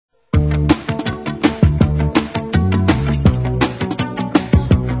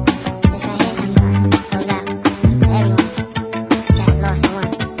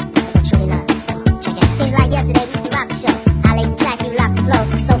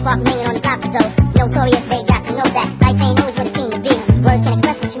far from hanging on the block for dough. Notorious, they got to know that life ain't always what it seemed to be. Words can't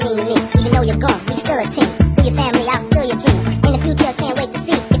express what you mean to me. Even though you're gone, we still a team. Through your family, I'll fulfill your dreams. In the future, can't wait to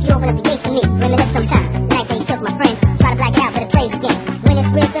see if you open up the gates for me. Reminisce sometime. Night they took my friend. Try to black out, but it plays again. When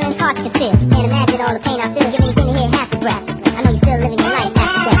it's real, feeling's hard to conceal.